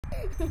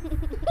My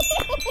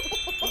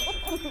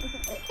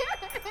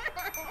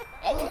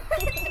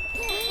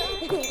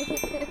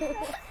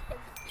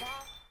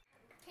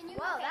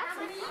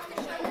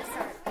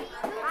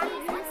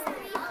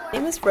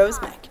name is Rose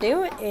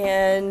McAnew,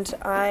 and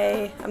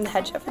I'm the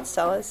head chef at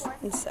Stella's,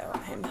 and so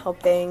I'm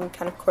helping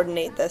kind of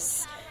coordinate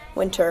this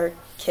winter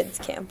kids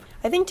camp.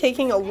 I think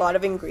taking a lot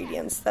of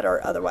ingredients that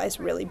are otherwise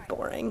really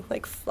boring,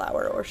 like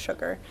flour or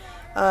sugar,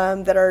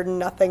 that are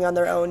nothing on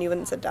their own, you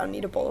wouldn't sit down and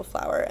eat a bowl of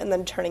flour, and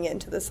then turning it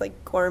into this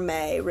like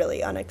gourmet,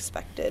 really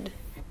unexpected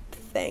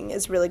thing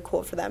is really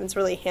cool for them. It's a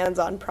really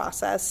hands-on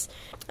process,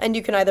 and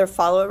you can either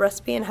follow a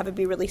recipe and have it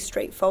be really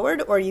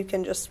straightforward, or you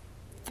can just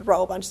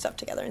throw a bunch of stuff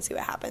together and see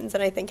what happens.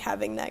 And I think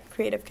having that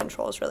creative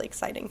control is really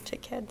exciting to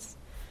kids.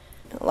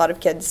 A lot of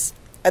kids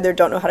either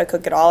don't know how to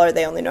cook at all, or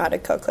they only know how to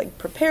cook like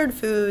prepared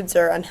foods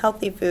or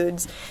unhealthy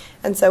foods.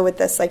 And so with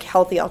this like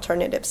healthy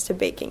alternatives to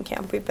baking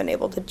camp, we've been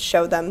able to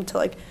show them to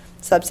like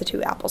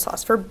substitute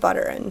applesauce for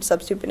butter and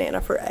substitute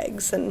banana for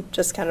eggs, and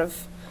just kind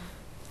of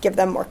give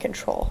them more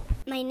control.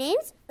 My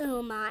name's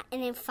Uma,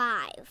 and I'm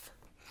 5.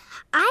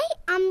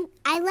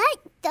 I like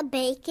the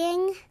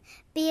baking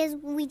because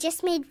we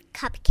just made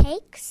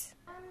cupcakes.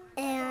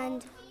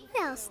 And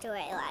what else do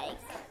I like?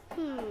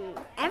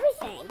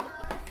 Everything.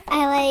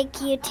 I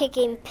like you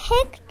taking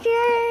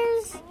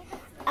pictures.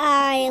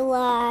 I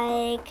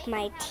like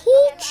my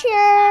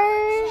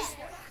teachers.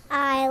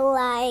 I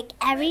like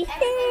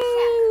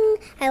everything.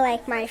 I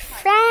like my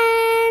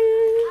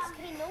friends.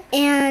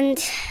 And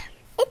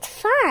it's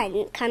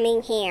fun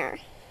coming here.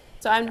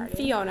 So I'm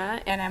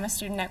Fiona, and I'm a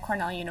student at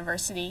Cornell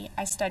University.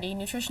 I study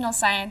nutritional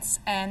science,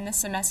 and this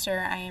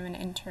semester I am an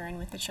intern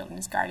with the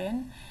Children's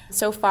Garden.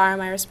 So far,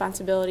 my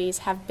responsibilities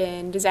have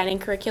been designing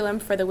curriculum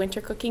for the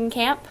winter cooking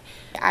camp.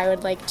 I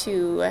would like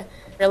to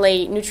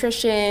relate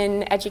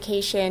nutrition,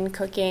 education,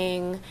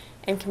 cooking,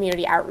 and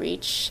community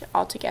outreach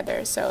all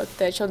together. So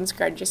the Children's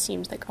Garden just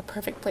seems like a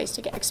perfect place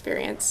to get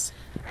experience.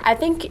 I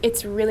think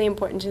it's really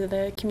important to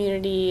the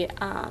community.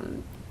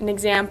 An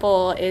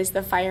example is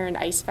the Fire and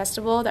Ice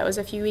Festival that was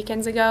a few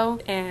weekends ago,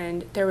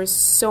 and there were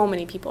so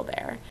many people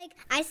there.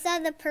 I saw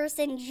the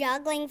person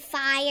juggling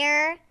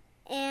fire,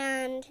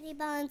 and he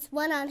balanced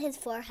one on his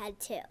forehead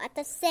too at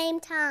the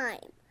same time.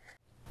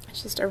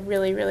 It's just a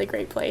really, really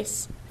great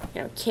place.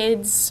 You know,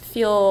 kids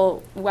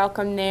feel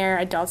welcome there,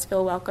 adults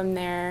feel welcome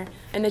there,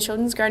 and the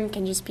Children's Garden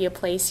can just be a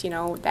place, you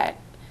know, that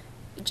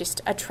just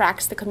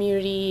attracts the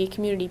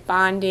community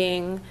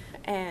bonding.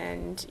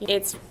 And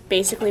it's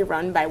basically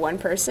run by one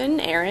person,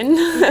 Erin,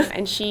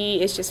 and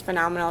she is just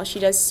phenomenal. She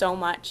does so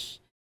much.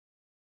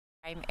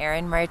 I'm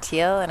Erin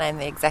Martiel, and I'm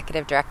the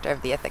executive director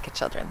of the Ithaca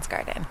Children's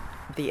Garden.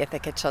 The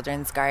Ithaca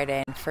Children's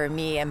Garden, for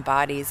me,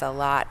 embodies a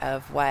lot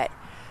of what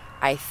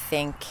I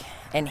think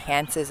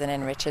enhances and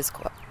enriches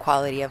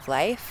quality of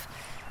life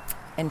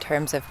in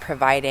terms of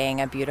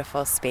providing a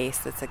beautiful space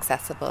that's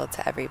accessible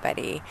to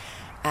everybody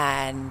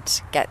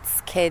and gets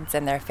kids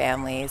and their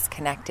families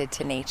connected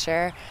to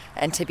nature.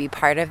 And to be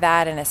part of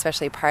that, and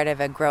especially part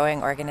of a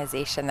growing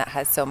organization that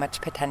has so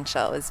much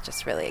potential, is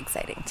just really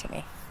exciting to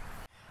me.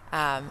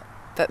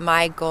 But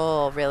my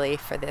goal really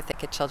for the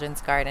Ithaca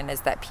Children's Garden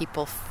is that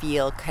people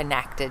feel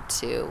connected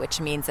to, which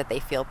means that they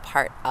feel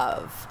part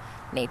of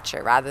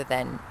nature rather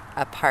than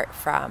apart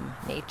from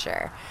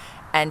nature.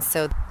 And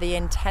so the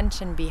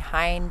intention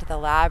behind the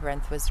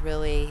labyrinth was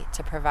really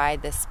to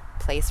provide this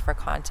place for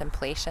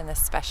contemplation, a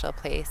special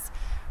place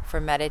for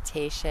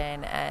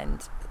meditation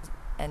and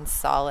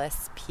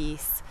solace,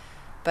 peace,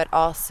 but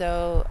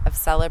also of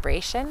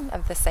celebration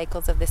of the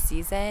cycles of the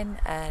season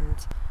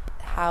and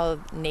how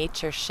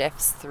nature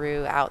shifts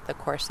throughout the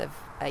course of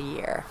a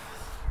year.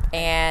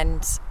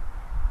 And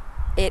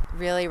it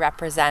really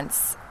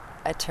represents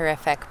a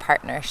terrific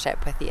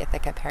partnership with the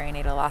Ithaca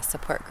Pre-Natal Loss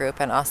Support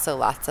Group and also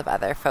lots of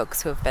other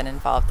folks who have been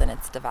involved in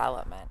its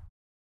development.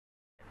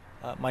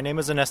 My name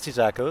is Anestis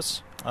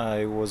Akos.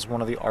 I was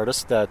one of the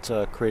artists that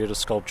created a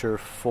sculpture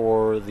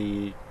for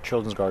the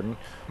Children's Garden.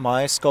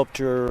 My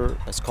sculpture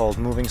is called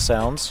Moving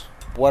Sounds.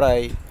 What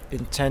I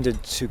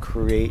intended to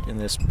create in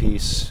this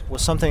piece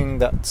was something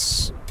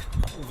that's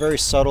very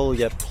subtle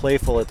yet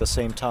playful at the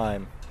same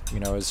time.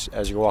 You know,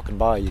 as you're walking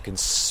by, you can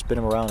spin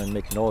them around and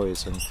make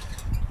noise, and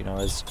you know,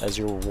 as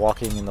you're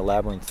walking in the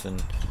labyrinth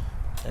and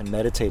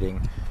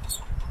meditating,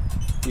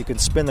 you can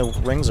spin the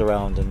rings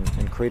around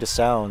and create a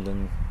sound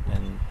and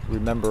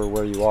remember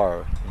where you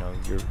are. You know,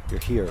 you're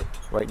here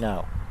right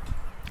now,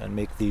 and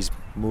make these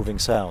moving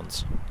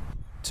sounds.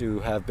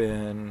 To have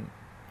been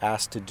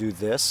asked to do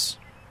this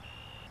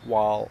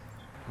while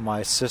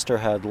my sister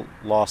had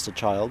lost a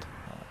child,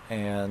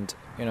 and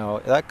you know,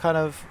 that kind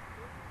of,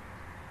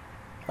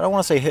 I don't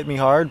want to say hit me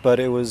hard, but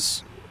it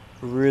was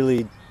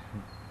really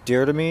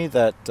dear to me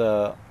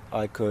that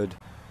I could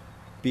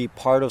be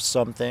part of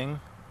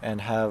something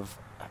and have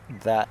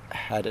that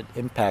had an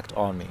impact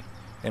on me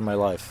in my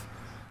life.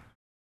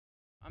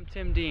 I'm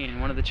Tim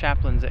Dean, one of the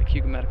chaplains at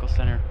Cuba Medical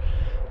Center,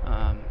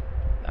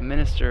 a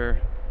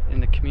minister in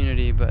the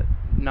community but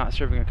not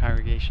serving a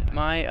congregation.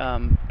 My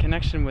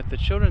connection with the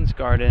Children's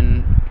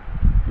Garden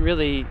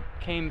really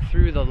came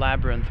through the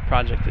Labyrinth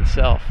project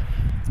itself.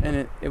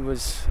 And it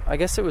was, I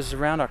guess it was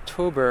around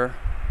October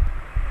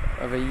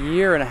of a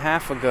year and a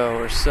half ago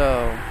or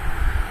so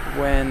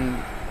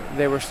when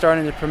they were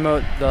starting to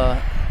promote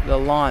the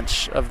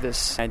launch of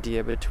this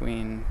idea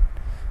between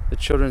the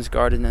Children's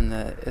Garden and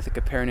the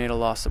Ithaca Pre-Natal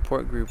Loss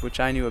Support Group, which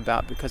I knew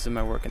about because of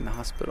my work in the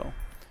hospital.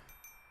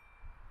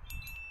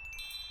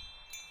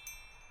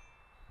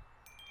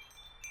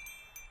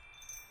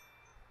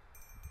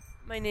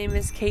 My name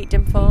is Kate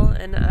Dimple,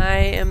 and I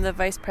am the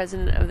Vice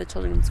President of the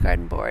Children's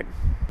Garden Board.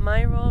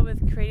 My role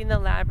with creating the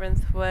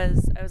Labyrinth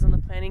was I was on the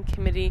planning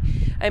committee.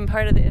 I'm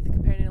part of the Ithaca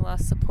Pre-Natal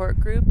Loss Support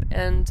Group,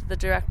 and the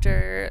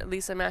director,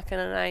 Lisa Mackin,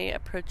 and I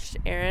approached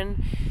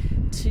Erin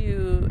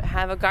to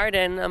have a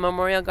garden, a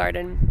memorial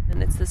garden,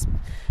 and it's this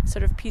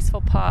sort of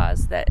peaceful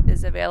pause that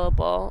is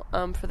available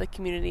for the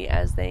community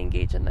as they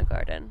engage in the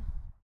garden.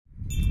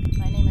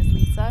 My name is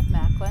Lisa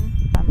Macklin.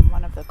 I'm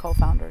one of the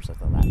co-founders of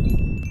the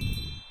Labyrinth.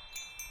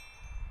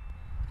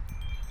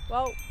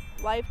 Well,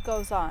 life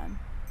goes on,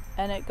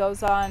 and it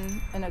goes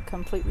on in a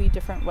completely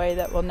different way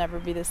that will never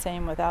be the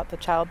same without the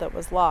child that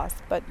was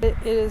lost. But it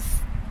is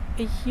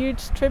a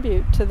huge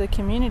tribute to the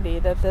community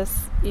that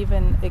this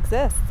even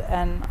exists,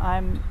 and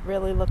I'm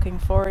really looking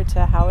forward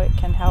to how it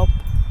can help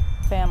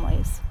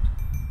families.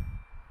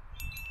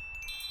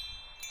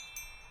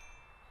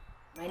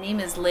 My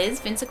name is Liz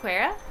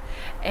Vinciquera,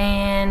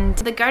 and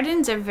the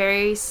garden's a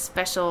very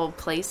special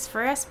place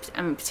for us.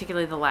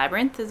 Particularly the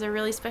Labyrinth is a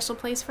really special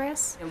place for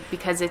us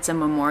because it's a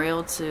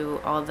memorial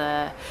to all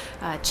the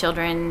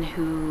children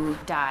who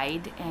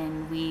died,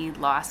 and we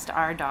lost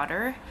our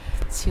daughter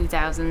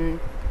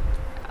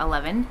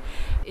 2011.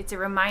 It's a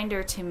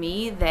reminder to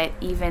me that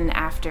even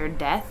after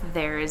death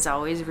there is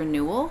always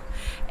renewal,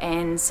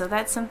 and so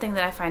that's something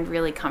that I find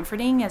really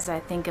comforting as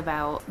I think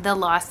about the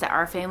loss that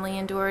our family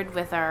endured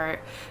with our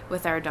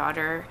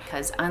daughter,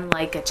 because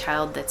unlike a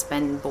child that's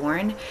been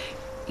born,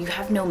 you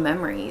have no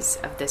memories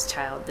of this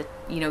child. That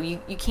you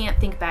can't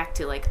think back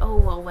to, like, oh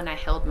well, when I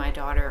held my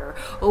daughter, or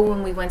oh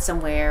when we went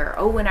somewhere, or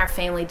oh when our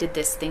family did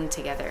this thing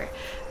together.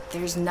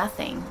 There's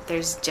nothing.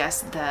 There's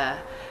just the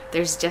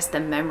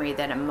memory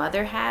that a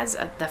mother has,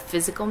 the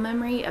physical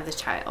memory of the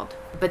child.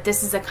 But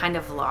this is a kind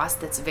of loss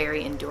that's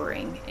very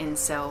enduring. And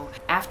so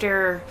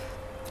after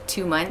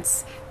 2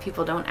 months,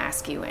 people don't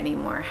ask you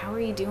anymore, how are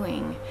you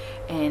doing?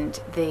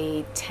 And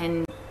they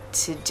tend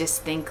to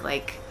just think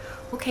like,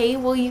 okay,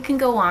 well, you can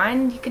go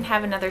on, you can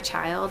have another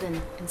child,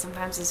 and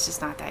sometimes it's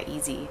just not that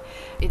easy.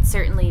 It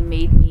certainly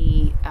made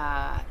me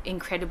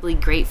incredibly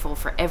grateful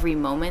for every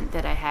moment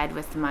that I had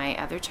with my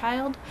other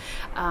child,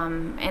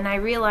 and I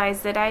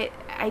realized that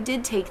I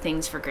did take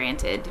things for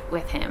granted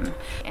with him,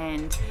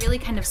 and really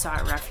kind of saw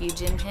a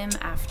refuge in him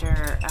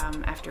after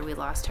we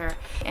lost her.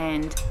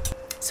 And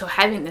so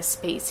having this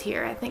space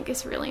here, I think,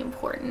 is really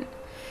important,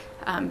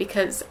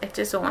 because I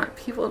just want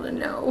people to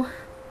know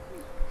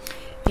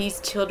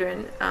these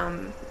children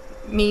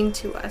mean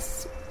to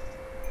us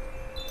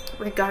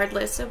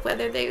regardless of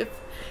whether they've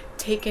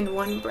taken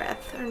one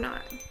breath or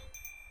not.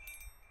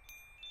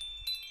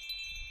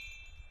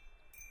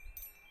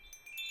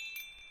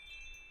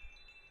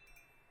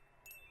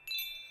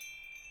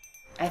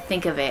 I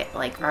think of it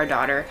like our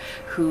daughter,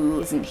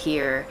 who isn't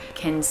here,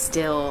 can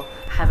still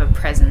have a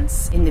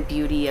presence in the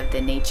beauty of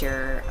the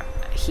nature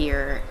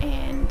here,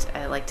 and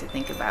I like to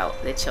think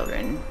about the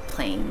children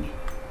playing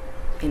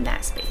in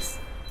that space.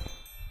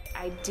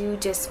 I do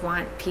just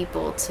want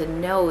people to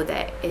know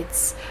that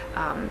it's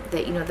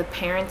that the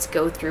parents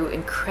go through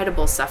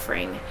incredible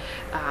suffering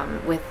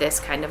with this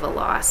kind of a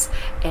loss,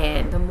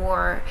 and the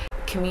more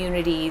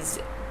communities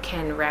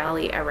can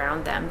rally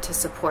around them to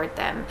support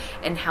them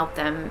and help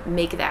them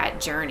make that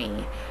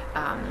journey,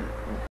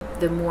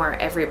 the more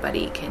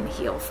everybody can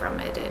heal from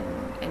it,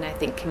 and I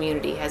think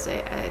community has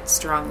a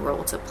strong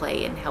role to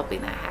play in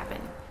helping that happen.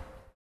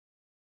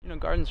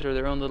 Gardens are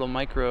their own little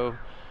micro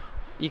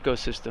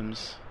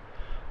ecosystems.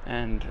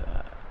 And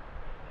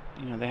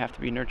they have to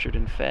be nurtured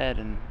and fed,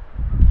 and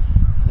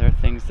there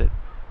are things that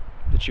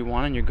you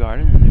want in your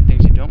garden, and there are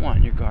things you don't want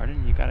in your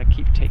garden. You got to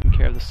keep taking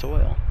care of the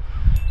soil.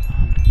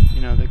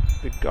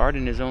 The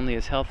garden is only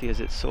as healthy as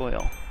its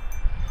soil,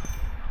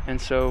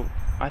 and so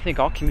I think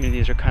all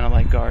communities are kind of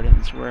like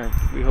gardens, where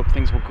we hope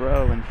things will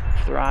grow and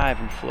thrive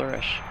and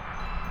flourish.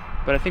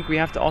 But I think we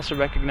have to also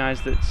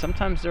recognize that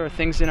sometimes there are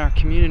things in our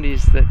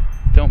communities that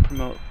don't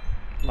promote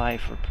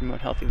life or promote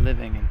healthy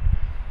living,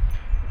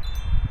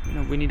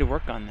 and we need to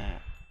work on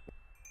that.